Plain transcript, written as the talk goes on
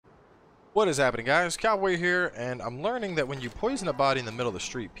What is happening, guys? Cowboy here, and I'm learning that when you poison a body in the middle of the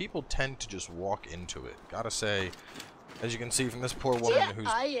street, people tend to just walk into it. Gotta say, as you can see from this poor woman who's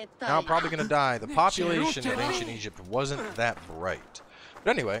now probably gonna die, the population of ancient Egypt wasn't that bright.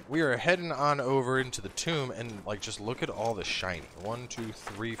 But anyway, we are heading on over into the tomb, and like, just look at all the shiny. 1, 2,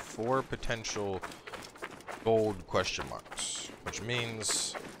 3, 4 potential gold question marks, which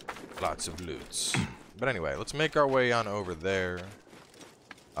means lots of loots. But anyway, let's make our way on over there.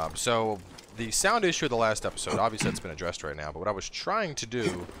 So the sound issue of the last episode, obviously that's been addressed right now, but what I was trying to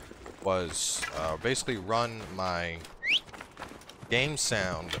do was basically run my game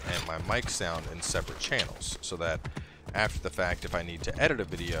sound and my mic sound in separate channels, so that after the fact, if I need to edit a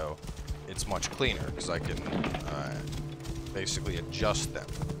video, it's much cleaner, because I can basically adjust them.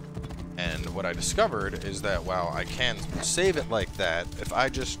 And what I discovered is that while I can save it like that, if I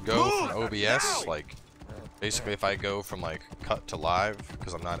just go from OBS, like, basically if I go from like cut to live,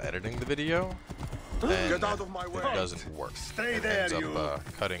 because I'm not editing the video, then it doesn't work. It ends up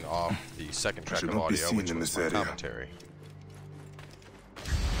cutting off the second track of audio, which was my commentary.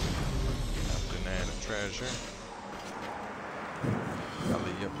 Captain and a treasure.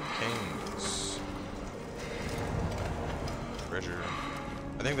 Valley of the Kings. Treasure.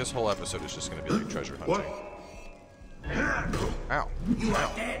 I think this whole episode is just going to be like treasure hunting. Ow. Ow.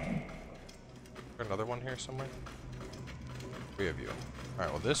 Is there another one here somewhere? 3 of you.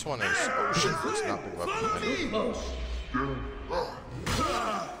 Alright, well this one is... Oh shit, that's not the weapon.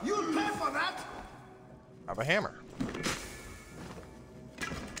 You'll pay for that! I have a hammer.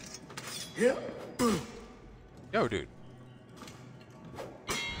 Yo, dude.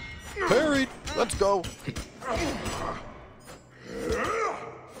 Parried! Let's go!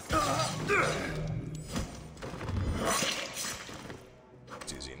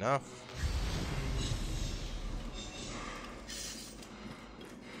 It's easy enough.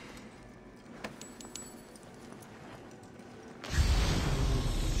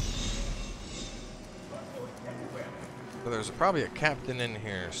 So there's probably a captain in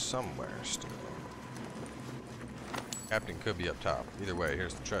here somewhere still. Captain could be up top. Either way,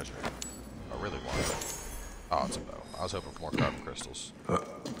 here's the treasure. I really want it. Oh, it's a bow. I was hoping for more carbon crystals. The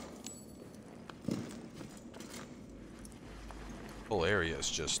whole area is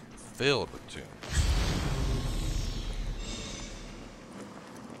just filled with tombs.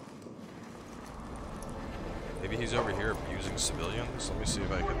 Maybe he's over here abusing civilians. Let me see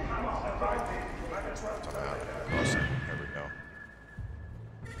if I can... Awesome. There we go.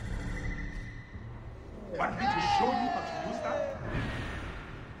 Want me to show you how to use that?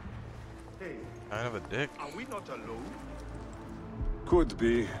 Hey, kind of a dick. are we not alone? Could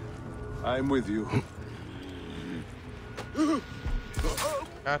be. I'm with you.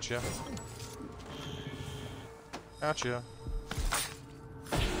 Gotcha. Gotcha.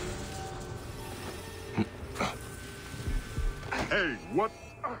 Hey, what?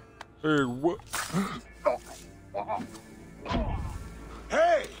 Hey, what?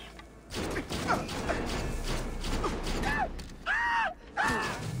 Hey!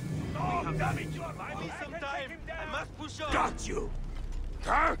 Got you!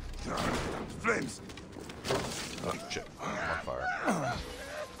 Huh? Flames! Oh shit, I'm on fire.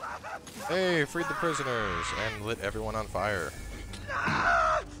 Hey, freed the prisoners and lit everyone on fire.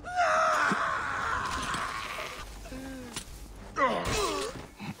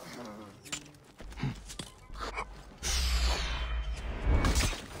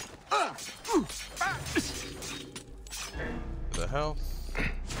 The hell?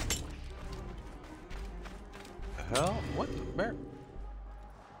 The hell? What the bear?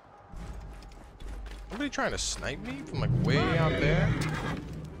 Somebody trying to snipe me from like way out there?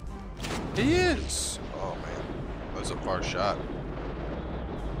 He is! Oh man, that's a far shot.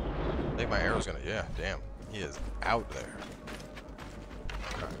 I think my arrow's gonna, yeah, damn. He is out there.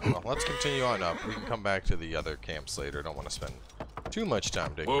 Alright, well, let's continue on up. We can come back to the other camps later. Don't want to spend too much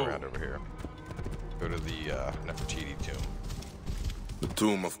time digging around over here. Go to the Nefertiti tomb. The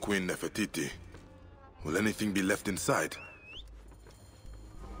tomb of Queen Nefertiti. Will anything be left inside?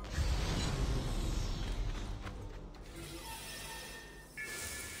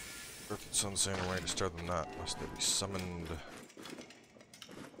 Perfect sun saying a way to start the knot. Must they be summoned?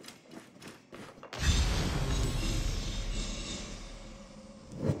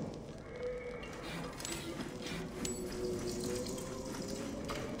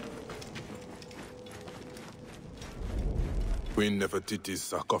 Queen Nefertiti's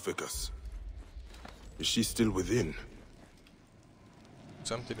sarcophagus. Is she still within?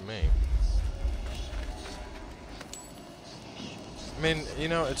 It's empty to me. I mean, you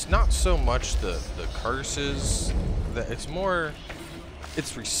know, it's not so much the curses, that it's more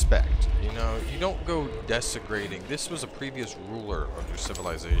it's respect. You know, you don't go desecrating. This was a previous ruler of your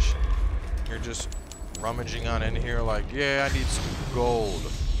civilization. You're just rummaging on in here like, yeah, I need some gold.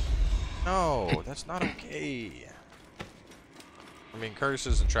 No, that's not okay. I mean,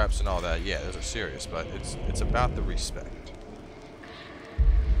 curses and traps and all that, yeah, those are serious, but it's about the respect.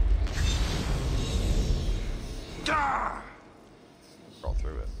 Crawl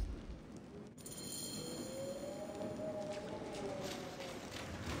through it.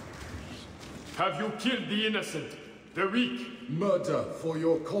 Have you killed the innocent, the weak? Murder for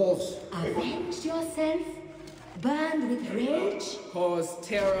your cause. Avenge yourself? Burned with rage? Cause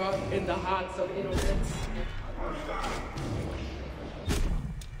terror in the hearts of innocents?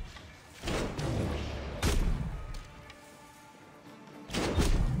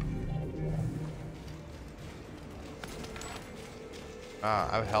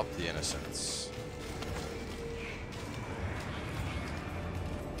 Ah, I've helped the innocents.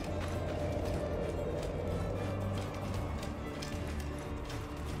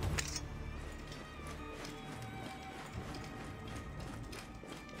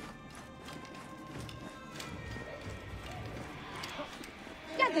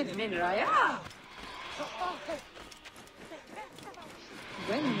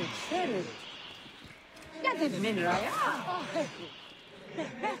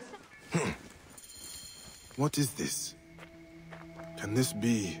 What is this? Can this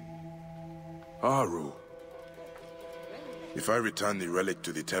be Aru? If I return the relic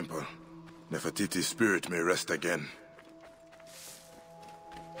to the temple, Nefertiti's spirit may rest again.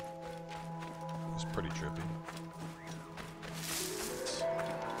 It's pretty trippy.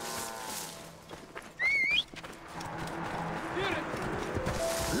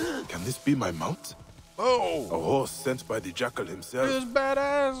 Can this be my mount? Oh! A horse sent by the jackal himself. This is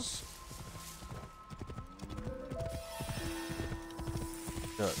badass!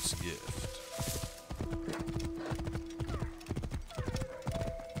 Nuts gift.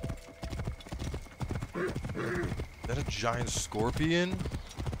 Is that a giant scorpion?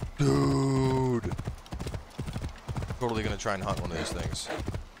 Dude! Totally gonna try and hunt one of these things.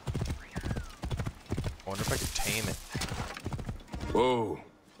 I wonder if I could tame it. Whoa.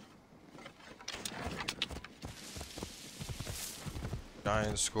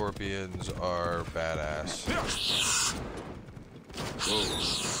 Giant scorpions are badass. Whoa.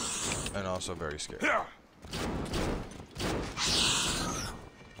 And also very scary.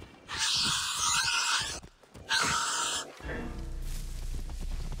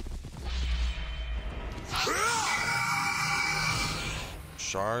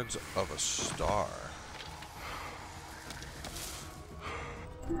 Shards of a star.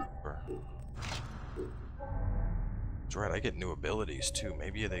 That's right, I get new abilities too.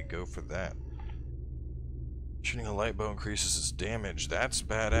 Maybe they go for that. Shooting a light bow increases its damage. That's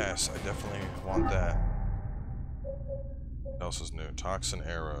badass. I definitely want that. What else is new? Toxin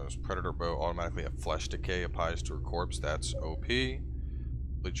arrows. Predator bow automatically have flesh decay applies to a corpse. That's OP.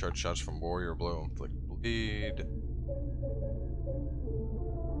 Bleed charge shots from warrior blow inflict bleed.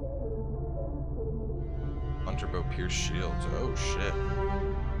 Hunter bow pierce shields. Oh shit.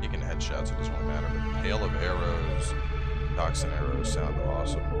 You can headshots, it doesn't really matter. But hail of arrows. Toxin arrows sound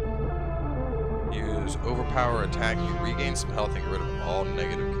awesome. Use overpower attack. You regain some health and get rid of all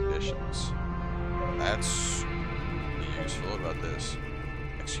negative conditions. That's useful. What about this?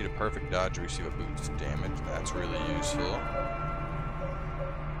 Execute a perfect dodge, receive a boost to damage. That's really useful.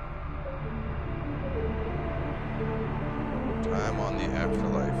 Time on the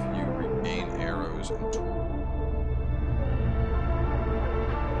afterlife. You regain arrows and tools.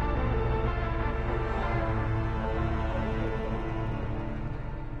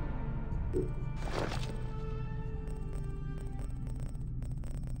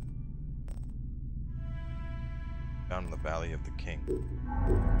 Down in the Valley of the King.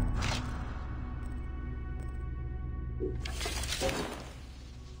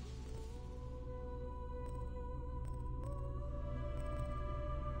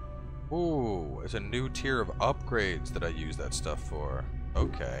 Ooh, it's a new tier of upgrades that I use that stuff for.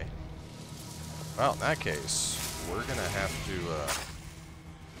 Okay. Well, in that case, we're gonna have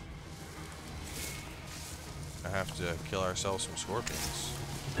to kill ourselves some scorpions.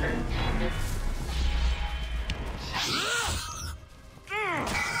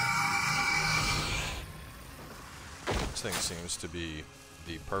 This thing seems to be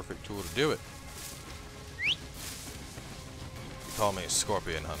the perfect tool to do it. Call me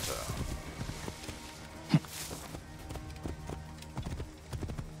Scorpion Hunter.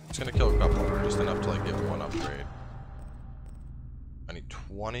 Just gonna kill a couple, just enough to like get one upgrade. I need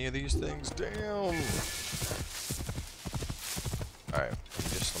 20 of these things. Damn. All right.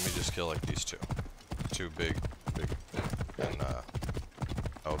 kill like these two big, and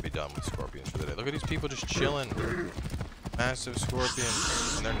I will be done with scorpions for the day. Look at these people just chilling. Massive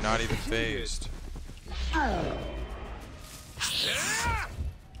scorpions, and they're not even phased.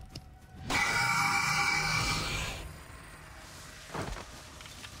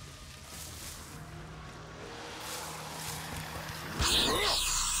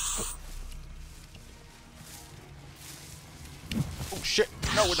 Oh shit!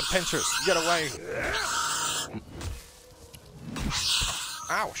 No, with the pincers! Get away!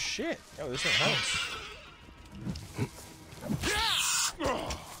 Ow, shit! Yo, this thing hurts.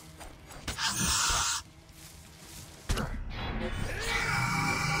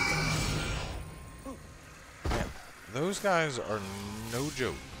 Man, those guys are no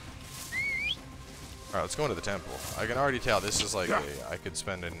joke. Alright, let's go into the temple. I can already tell this is like I could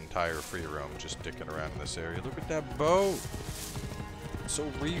spend an entire free roam just dicking around in this area. Look at that bow! It's so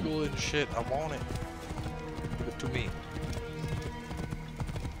regal and shit. I want it. Give it to me.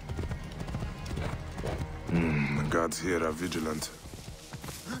 The guards here are vigilant.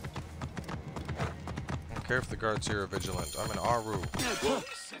 I don't care if the guards here are vigilant. I'm an Aru.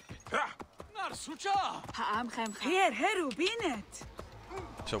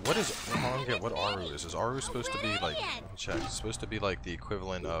 So what is, I don't get what Aru is. Is Aru supposed to be like, check, it's supposed to be like the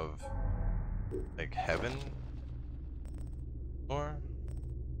equivalent of like heaven? Or?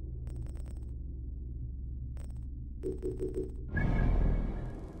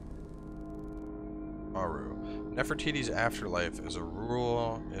 Aru. Nefertiti's afterlife is a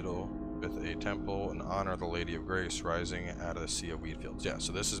rural idyll with a temple in honor of the Lady of Grace rising out of the sea of wheat fields. Yeah,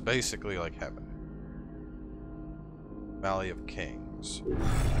 so this is basically like heaven. Valley of Kings.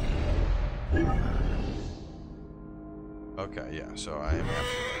 Okay, yeah, so I am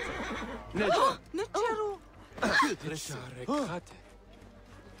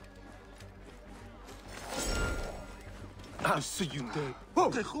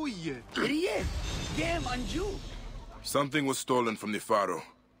Something was stolen from the Pharaoh.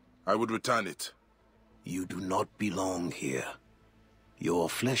 I would return it. You do not belong here. Your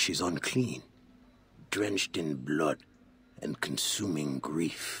flesh is unclean, drenched in blood and consuming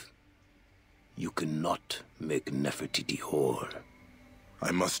grief. You cannot make Nefertiti whole. I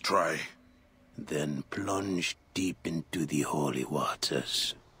must try. Then plunge deep into the holy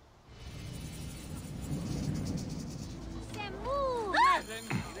waters.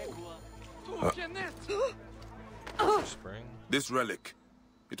 Spring. This relic,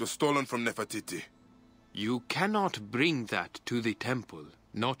 it was stolen from Nefertiti. You cannot bring that to the temple,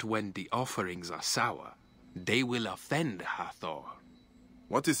 not when the offerings are sour. They will offend Hathor.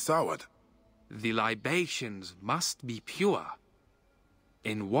 What is soured? The libations must be pure.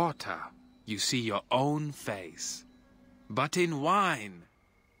 In water, you see your own face. But in wine,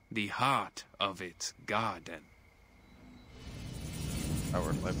 the heart of its garden.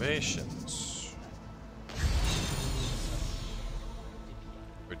 Our libations.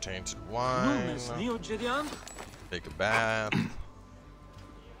 Tainted wine. Take a bath.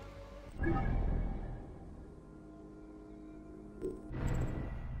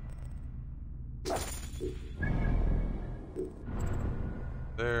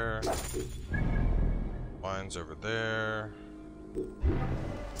 There. Wine's over there.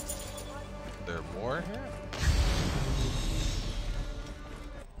 There more here?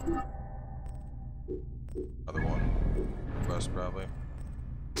 Other one. Quest probably.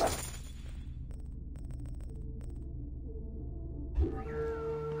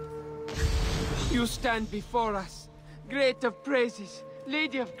 You stand before us, great of praises,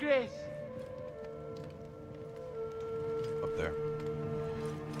 Lady of Grace. Up there.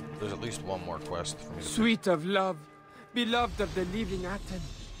 There's at least one more quest for me to Sweet of love, beloved of the living Aten,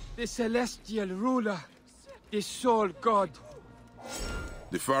 the celestial ruler, the sole god.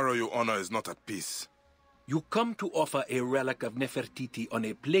 The Pharaoh you honor is not at peace. You come to offer a relic of Nefertiti on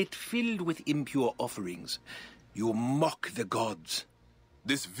a plate filled with impure offerings. You mock the gods.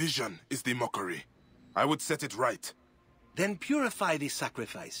 This vision is the mockery. I would set it right. Then purify the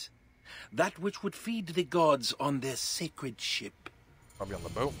sacrifice. That which would feed the gods on their sacred ship. Probably on the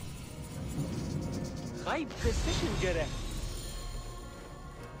boat. Right decision, Jere.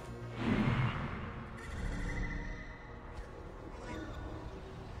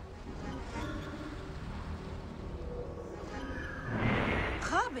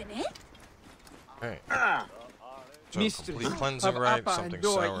 Hey. So complete cleansing right, something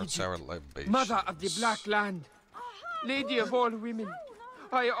sour libation. Mother of the Black Land, Lady of all women,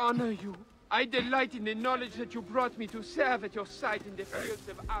 I honor you. I delight in the knowledge that you brought me to serve at your side in the fields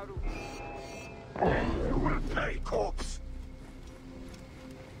of Aru. You will pay, corpse!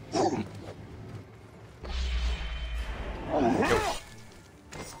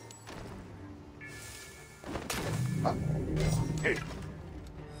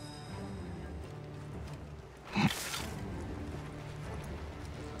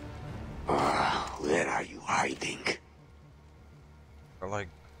 hiding? Or like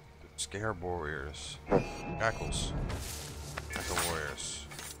scare warriors. Jackals. Jackal warriors.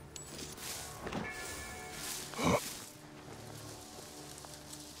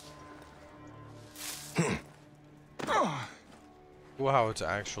 Wow, it's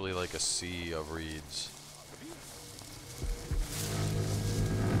actually like a sea of reeds.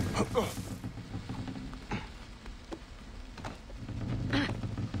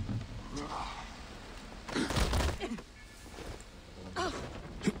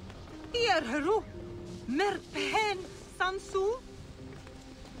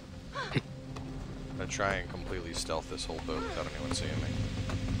 I'm gonna try and completely stealth this whole boat without anyone seeing me.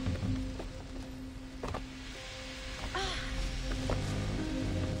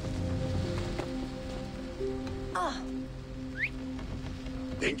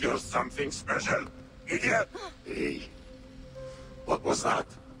 Think you're something special, idiot? Hey, what was that?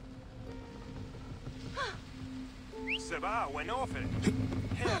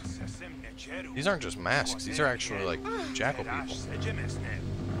 These aren't just masks, these are actually like jackal people.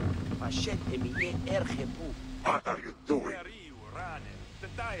 What are you doing?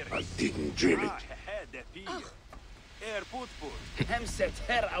 I didn't dream it.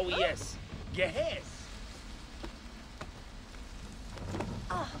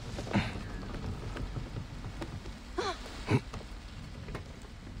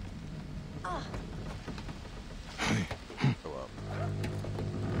 Go up.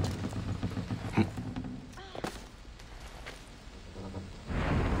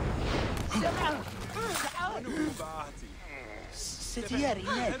 ستياري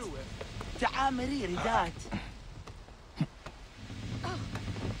نت تعامري ردات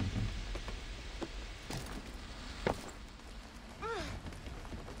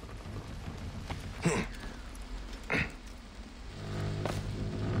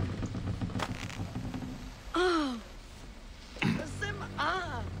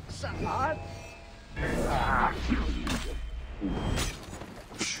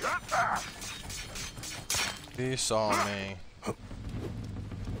He saw me.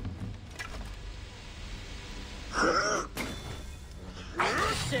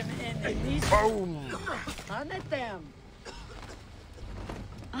 Boom! Let's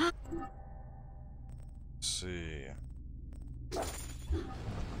see.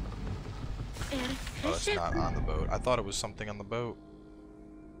 Oh, it's not on the boat. I thought it was something on the boat.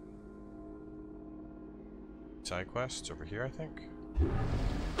 Side quests over here, I think.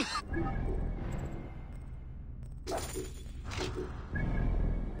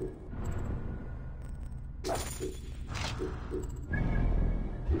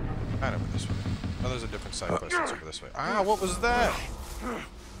 Kind of over this way. Oh, there's a different side quest that's over this way. Ah, what was that?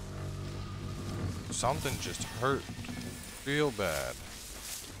 Something just hurt real bad.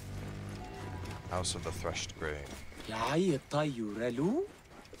 House of the Threshed Grain.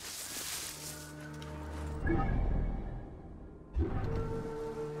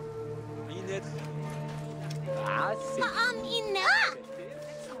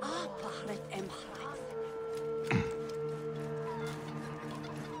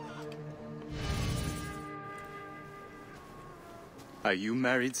 Are you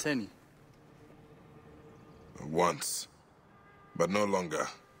married, Seni? Once, but no longer.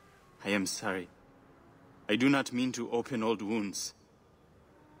 I am sorry. I do not mean to open old wounds.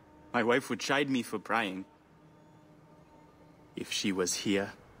 My wife would chide me for prying. If she was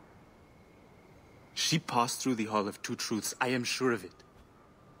here, she passed through the Hall of Two Truths, I am sure of it.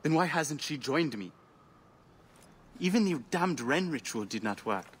 Then why hasn't she joined me? Even the damned Wren ritual did not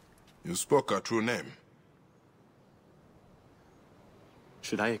work. You spoke her true name.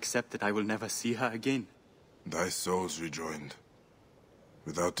 Should I accept that I will never see her again? Thy soul's rejoined,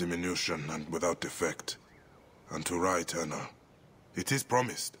 without diminution and without defect, unto Ra eternal. It is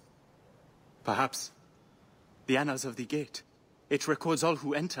promised. Perhaps. The annals of the gate. It records all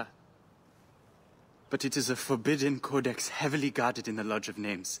who enter. But it is a forbidden codex heavily guarded in the Lodge of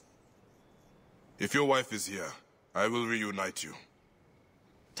Names. If your wife is here, I will reunite you.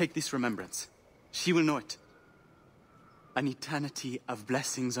 Take this remembrance. She will know it. An eternity of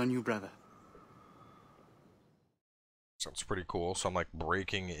blessings on you, brother. Sounds pretty cool. So I'm like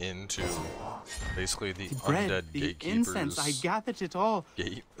breaking into basically the bread, undead the gatekeepers. Incense, I gathered it all,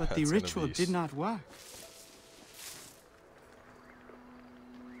 gate. but the ritual did not work.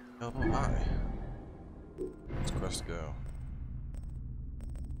 Oh my. Let's quest go.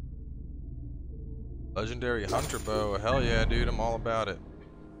 Legendary hunter bow. Hell yeah, dude. I'm all about it.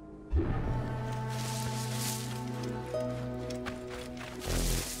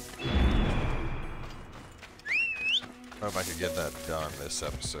 I don't know if I could get that done this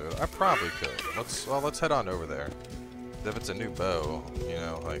episode. I probably could. Let's head on over there. If it's a new bow, you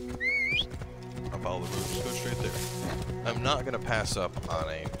know, like, I'll follow the rules, go straight there. I'm not gonna pass up on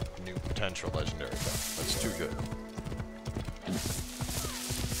a new potential legendary bow. That's too good.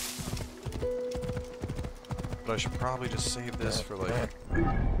 But I should probably just save this for like.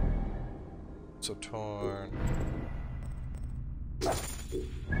 So torn. It's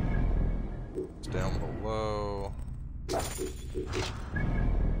down below.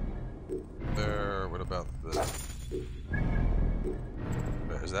 There. What about this?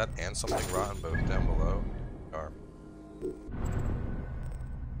 Is that and something rotten both down below?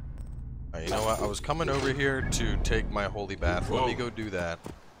 You know what? I was coming over here to take my holy bath. Let me go do that.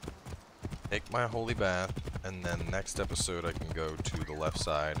 Take my holy bath, and then next episode I can go to the left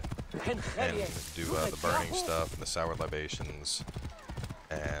side and do the burning stuff and the sour libations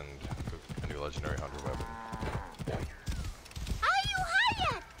and a new legendary hunter weapon.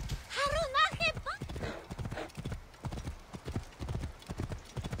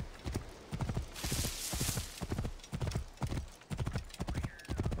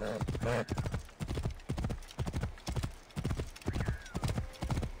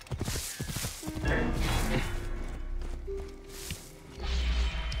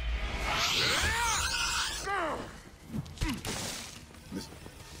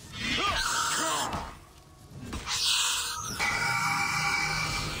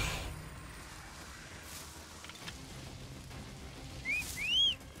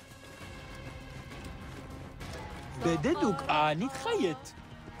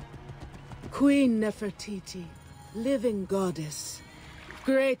 Queen Nefertiti, living goddess,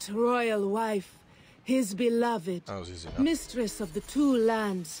 great royal wife, his beloved, mistress of the two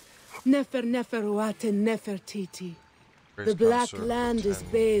lands, Neferuaten The black land is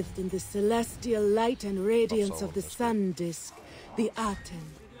bathed in the celestial light and radiance of the sun disk, the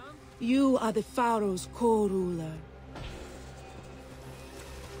Aten. You are the Pharaoh's co-ruler.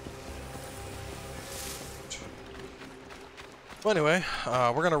 Well, anyway,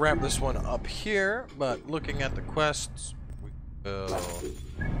 we're going to wrap this one up here, but looking at the quests, we will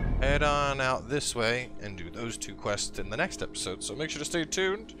head on out this way and do those two quests in the next episode, so make sure to stay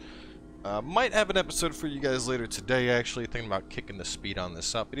tuned. Might have an episode for you guys later today, actually, thinking about kicking the speed on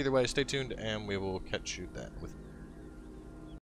this up, but either way, stay tuned, and we will catch you then with